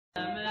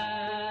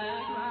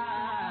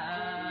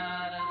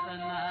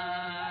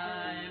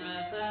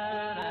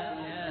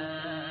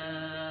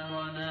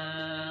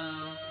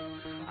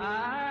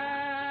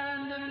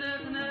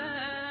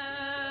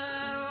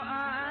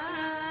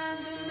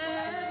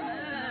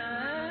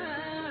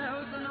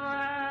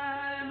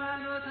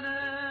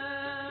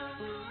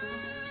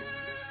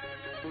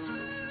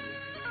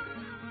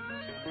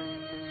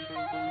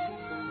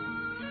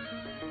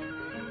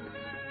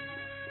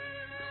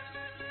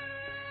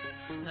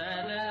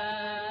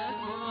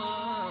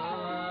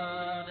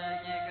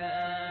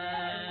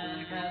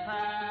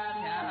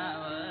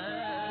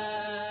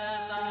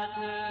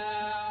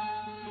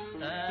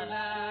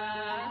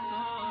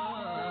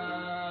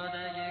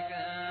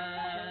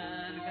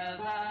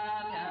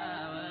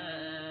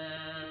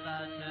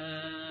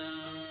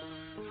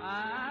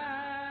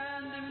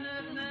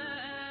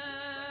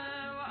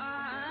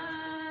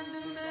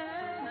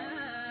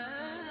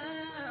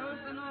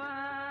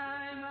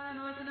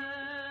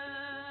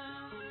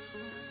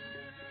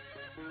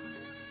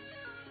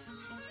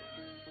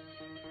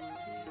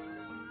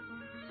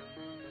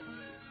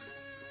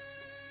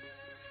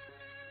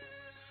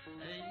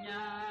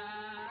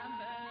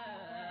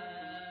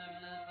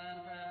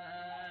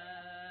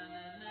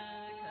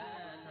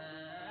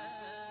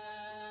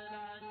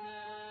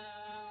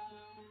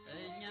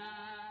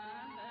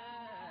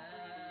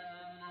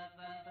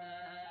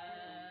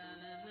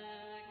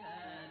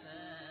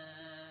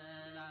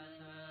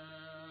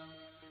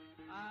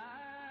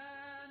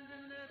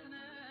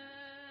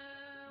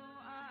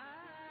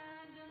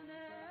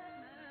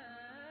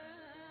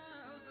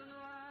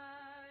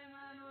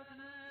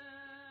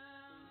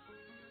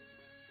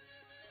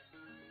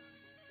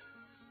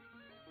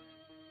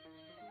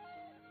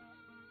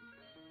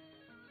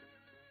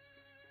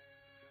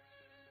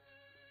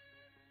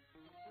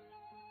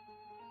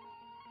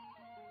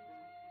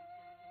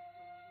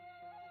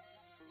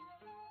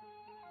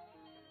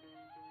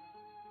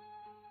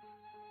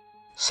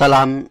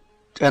ሰላም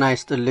ጤና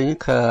ይስጥልኝ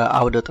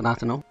ከአውደ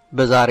ጥናት ነው።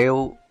 በዛሬው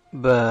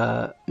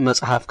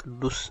በመጽሐፍ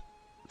ቅዱስ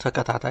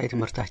ተከታታይ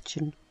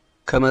ትምህርታችን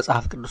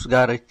ከመጽሐፍ ቅዱስ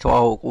ጋር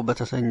ተዋውቁ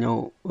በተሰኘው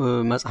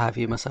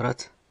መጽሐፊ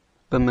መሰረት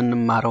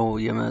በመንማረው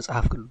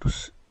የመጽሐፍ ቅዱስ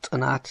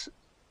ጥናት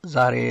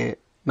ዛሬ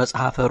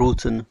መጽሐፈ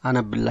ሩትን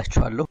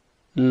አነብላችኋለሁ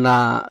እና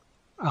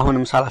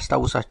አሁንም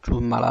ሳላስታውሳችሁ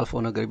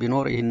ማላልፈው ነገር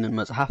ቢኖር ይህንን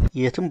መጽሐፍ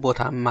የትም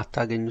ቦታ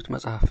ማታገኙት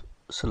መጽሐፍ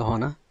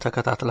ስለሆነ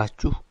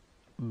ተከታትላችሁ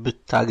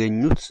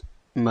ብታገኙት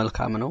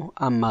መልካም ነው።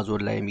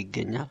 አማዞን ላይ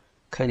የሚገኛል።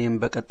 ከኔም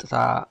በቀጥታ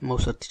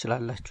መውሰድ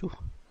ትችላላችሁ።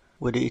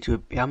 ወደ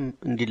ኢትዮጵያም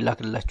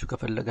እንዲላክላችሁ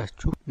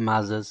ከፈለጋችሁ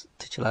ማዘዝ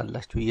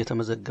ትችላላችሁ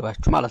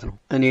እየተመዘገባችሁ ማለት ነው።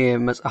 እኔ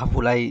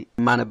መጽሐፉ ላይ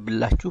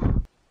ማነብላችሁ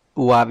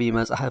ዋቢ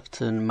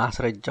መጽሐፍትን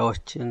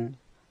ማስረጃዎችን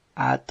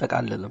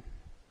አያጠቃልልም።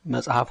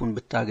 መጽሐፉን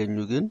ብታገኙ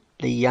ግን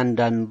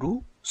ለእያንዳንዱ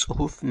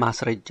ጽሑፍ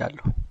ማስረጃ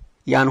አለው።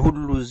 ያን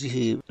ሁሉ እዚህ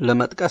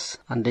ለመጥቀስ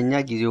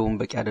አንደኛ ጊዜውን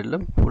በቂ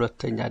አይደለም፣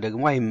 ሁለተኛ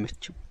ደግሞ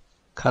አይመችም።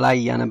 ከላይ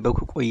ያነበብኩ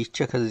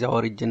ቆይቼ ከዚያ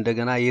ወርጄ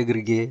እንደገና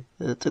የግርጌ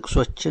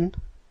ጥቅሶችን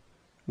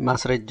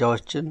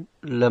ማስረጃዎችን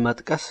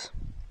ለመጥቀስ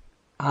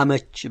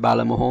አመች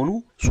ባለመሆኑ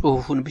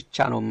ጽሑፉን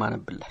ብቻ ነው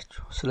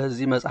ማነብላችሁ።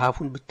 ስለዚህ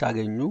መጽሐፉን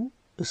ብታገኙ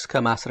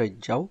እስከ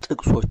ማስረጃው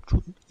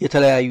ጥቅሶቹን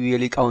የተለያዩ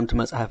የሊቃውንት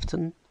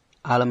መጽሐፍትን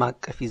ዓለም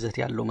አቀፍ ይዘት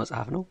ያለው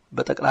መጽሐፍ ነው።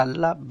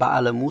 በጠቅላላ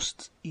በዓለም ውስጥ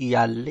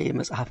ያለ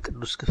የመጽሐፍ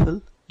ቅዱስ ክፍል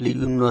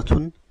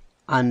ልዩነቱን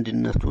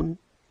አንድነቱን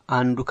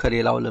አንዱ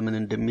ከሌላው ለምን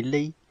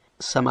እንደሚለይ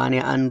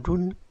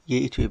 81ዱን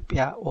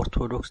የኢትዮጵያ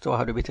ኦርቶዶክስ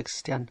ተዋህዶ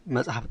ቤተክርስቲያን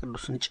መጽሐፍ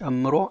ቅዱስን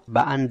ጨምሮ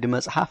በአንድ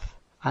መጽሐፍ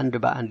አንድ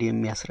በአንድ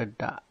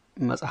የሚያስረዳ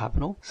መጽሐፍ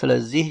ነው።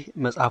 ስለዚህ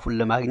መጽሐፉን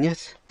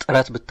ለማግኘት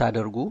ጥረት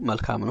ብታደርጉ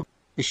መልካም ነው።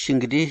 እሺ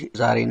እንግዲህ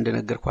ዛሬ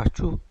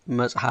እንደነገርኳችሁ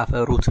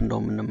መጽሐፈ ሩት ነው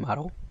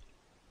የምንማረው።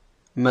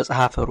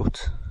 መጽሐፈ ሩት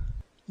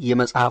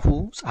የመጽሐፉ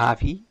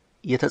ጸሐፊ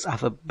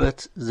የተጻፈበት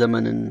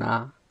ዘመንና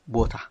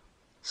ቦታ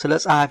ስለ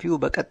ጸሐፊው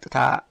በቀጥታ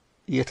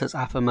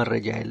የተጻፈ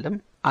መረጃ የለም።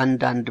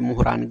 አንዳንድ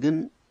ምሁራን ግን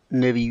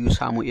ነብዩ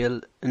ሳሙኤል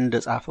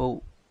እንደጻፈው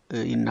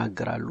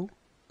ይናገራሉ።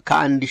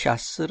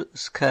 ከ1010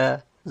 እስከ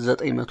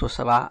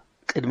 970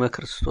 ቅድመ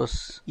ክርስቶስ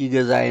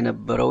ይገዛ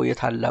የነበረው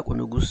የታላቁ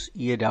ንጉስ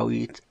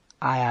የዳዊት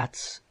አያት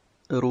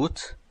ሩት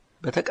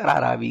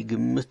በተቀራራቢ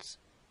ግምት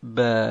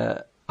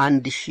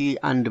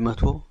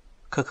በ1100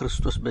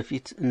 ከክርስቶስ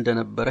በፊት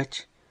እንደነበረች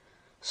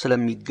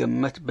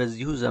ስለሚገመት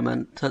በዚሁ ዘመን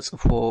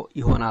ተጽፎ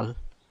ይሆናል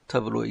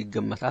ተብሎ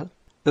ይገመታል።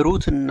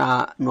 ሩትና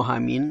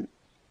ኑሃሚን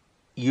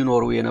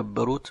ይኖሩ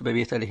የነበሩት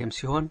በቤተልሔም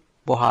ሲሆን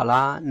በኋላ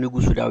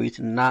ንጉሱ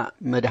ዳዊትና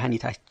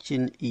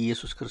መድኃኒታችን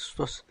ኢየሱስ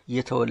ክርስቶስ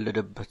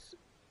የተወለደበት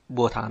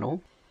ቦታ ነው።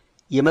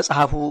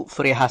 የመጽሐፉ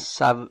ፍሬ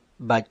ሐሳብ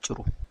ባጭሩ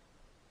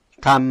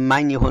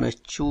ታማኝ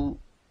የሆነችው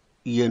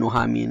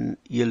የኑሃሚን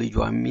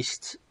የልጇ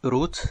ሚስት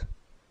ሩት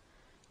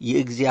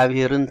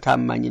የእግዚአብሔርን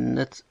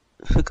ታማኝነት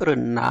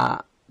ፍቅርና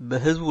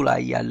በሕዝቡ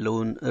ላይ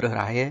ያለውን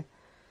ርህራሄ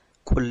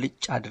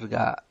ቁልጭ አድርጋ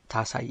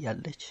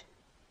ታሳያለች።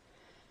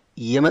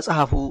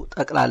 የመጽሐፉ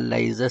ጠቅላላ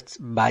ይዘት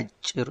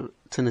ባጭር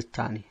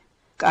ትንታኔ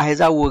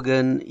ከአሕዛብ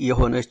ወገን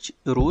የሆነች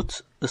ሩት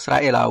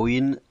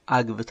እስራኤላዊን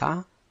አግብታ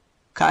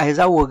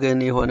ከአሕዛብ ወገን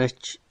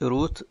የሆነች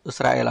ሩት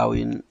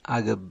እስራኤላዊን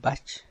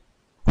አገባች።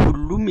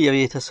 ሁሉም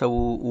የቤተሰቡ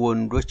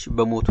ወንዶች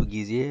በሞቱ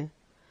ጊዜ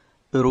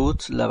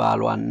ሩት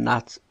ለባሏ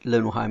እናት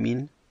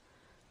ለኑሃሚን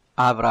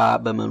አብራ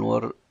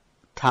በመኖር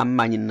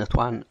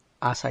ታማኝነቷን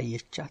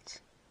አሳየቻት።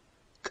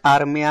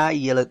 ቃርሚያ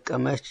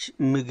የለቀመች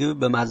ምግብ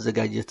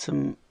በማዘጋጀትም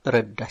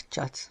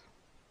ረዳቻት።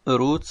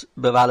 ሩት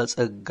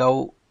በባለጸጋው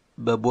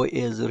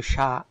በቦኤዝ እርሻ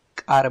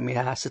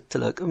ቃርሚያ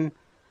ስትለቅም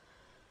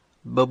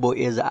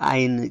በቦኤዝ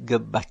አይን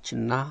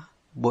ገባችና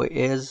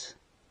ቦኤዝ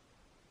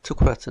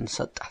ትኩረትን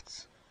ሰጣት።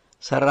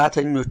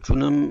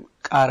 ሰራተኞቹንም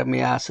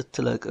ቃርሚያ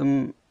ስትለቅም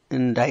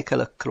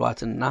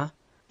እንዳይከለክሏትና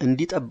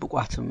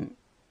እንዲጠብቋትም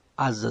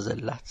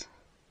አዘዘላት።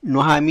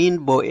 ኑኃሚን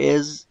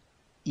ቦዔዝ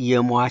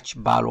የሟች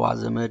ባሏ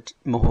ዘመድ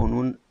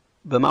መሆኑን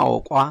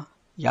በማወቋ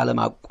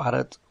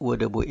ያለማቋረጥ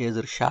ወደ ቦዔዝ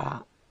እርሻ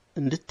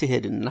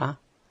እንድትሄድና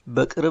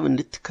በቅርብ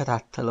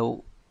እንድትከታተለው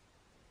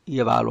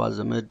የባሏ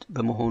ዘመድ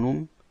በመሆኑም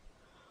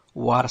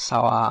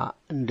ዋርሳዋ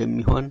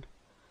እንደሚሆን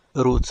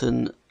ሩትን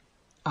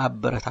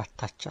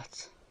አበረታታቻት።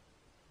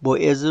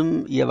 ቦዔዝም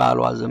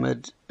የባሏ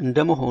ዘመድ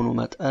እንደመሆኑ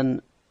መጠን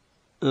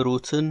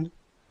ሩትን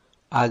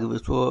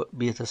አግብቶ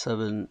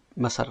ቤተሰብን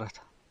መሰረተ።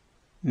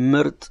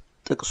 ምርጥ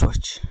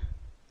ጥቅሶች።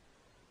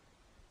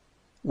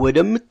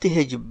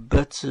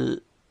 ወደምትሄጅበት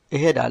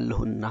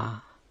እሄዳለሁና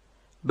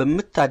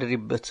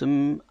በምታድሪበትም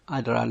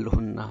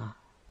አድራለሁና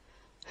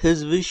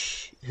ሕዝብሽ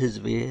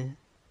ሕዝቤ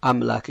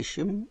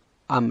አምላክሽም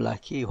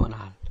አምላኬ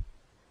ይሆናል።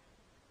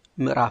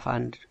 ምዕራፍ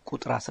 1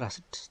 ቁጥር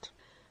 16።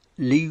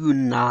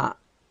 ልዩና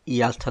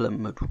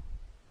ያልተለመዱ።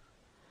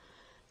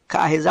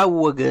 ከአሕዛብ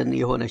ወገን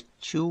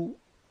የሆነችው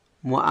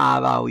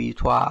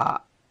ሞዓባዊቷ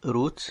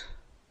ሩት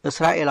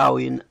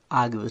እስራኤላዊን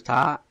አግብታ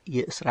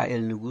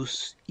የእስራኤል ንጉስ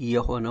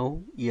የሆነው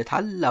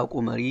የታላቁ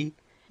መሪ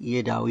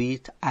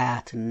የዳዊት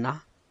አያትና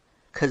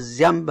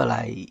ከዚያም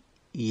በላይ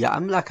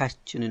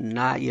የአምላካችንና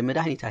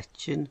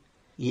የመድኃኒታችን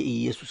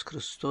የኢየሱስ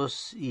ክርስቶስ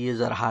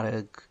የዘር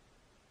ሐረግ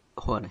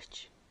ሆነች።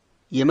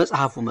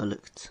 የመጽሐፉ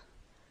መልእክት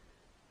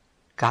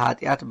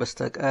ከኃጢአት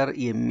በስተቀር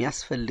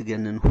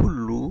የሚያስፈልገንን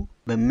ሁሉ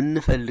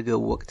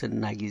በመንፈልገው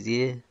ወቅትና ጊዜ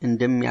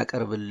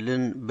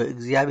እንደሚያቀርብልን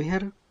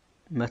በእግዚአብሔር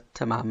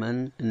መተማመን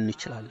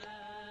እንችላለን።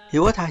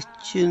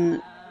 ሕይወታችን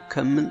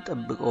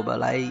ከምንጠብቀው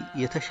በላይ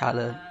የተሻለ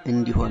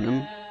እንዲሆንም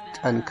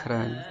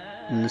ጠንክረን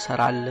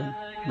እንሰራለን፣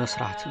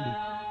 መስራትም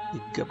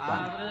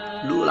ይገባናል።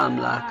 ልዑል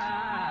አምላክ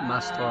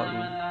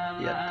ማስተዋሉን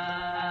ያድል።